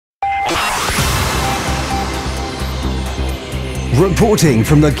Reporting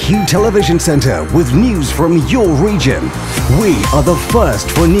from the Q Television Centre with news from your region. We are the first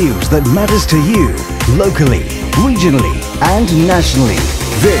for news that matters to you, locally, regionally and nationally.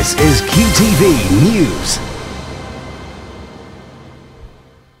 This is QTV News.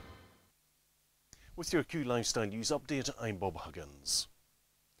 With your Q Lifestyle News Update, I'm Bob Huggins.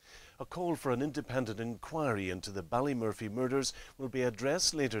 A call for an independent inquiry into the Ballymurphy murders will be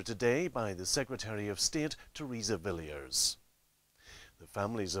addressed later today by the Secretary of State, Theresa Villiers. The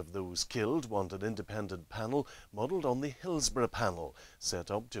families of those killed want an independent panel modelled on the Hillsborough panel, set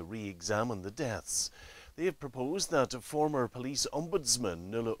up to re-examine the deaths. They have proposed that former police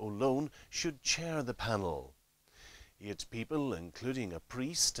ombudsman Nuala O'Lone should chair the panel. 8 people, including a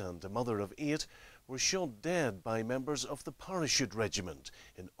priest and a mother of 8, were shot dead by members of the Parachute Regiment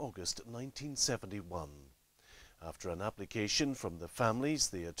in August 1971. After an application from the families,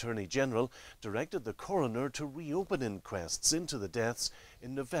 the Attorney-General directed the coroner to reopen inquests into the deaths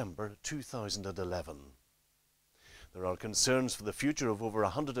in November 2011. There are concerns for the future of over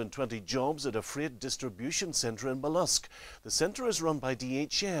 120 jobs at a freight distribution centre in Mollusk. The centre is run by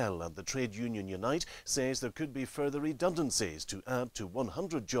DHL, and the trade union Unite says there could be further redundancies to add to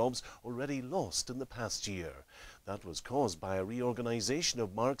 100 jobs already lost in the past year. That was caused by a reorganisation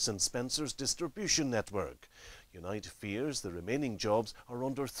of Marks & Spencer's distribution network. Unite fears the remaining jobs are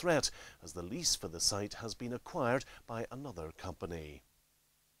under threat as the lease for the site has been acquired by another company.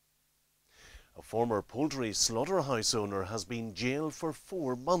 A former poultry slaughterhouse owner has been jailed for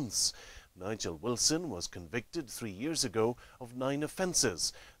 4 months. Nigel Wilson was convicted 3 years ago of 9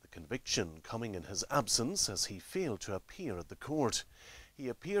 offences, the conviction coming in his absence as he failed to appear at the court. He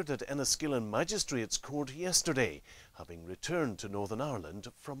appeared at Enniskillen Magistrates Court yesterday, having returned to Northern Ireland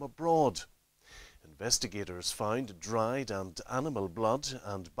from abroad. Investigators found dried and animal blood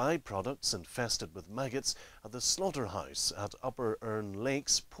and byproducts infested with maggots at the slaughterhouse at Upper Erne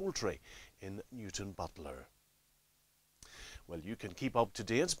Lakes Poultry in Newton Butler. Well, you can keep up to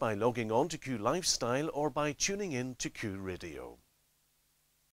date by logging on to Q Lifestyle or by tuning in to Q Radio.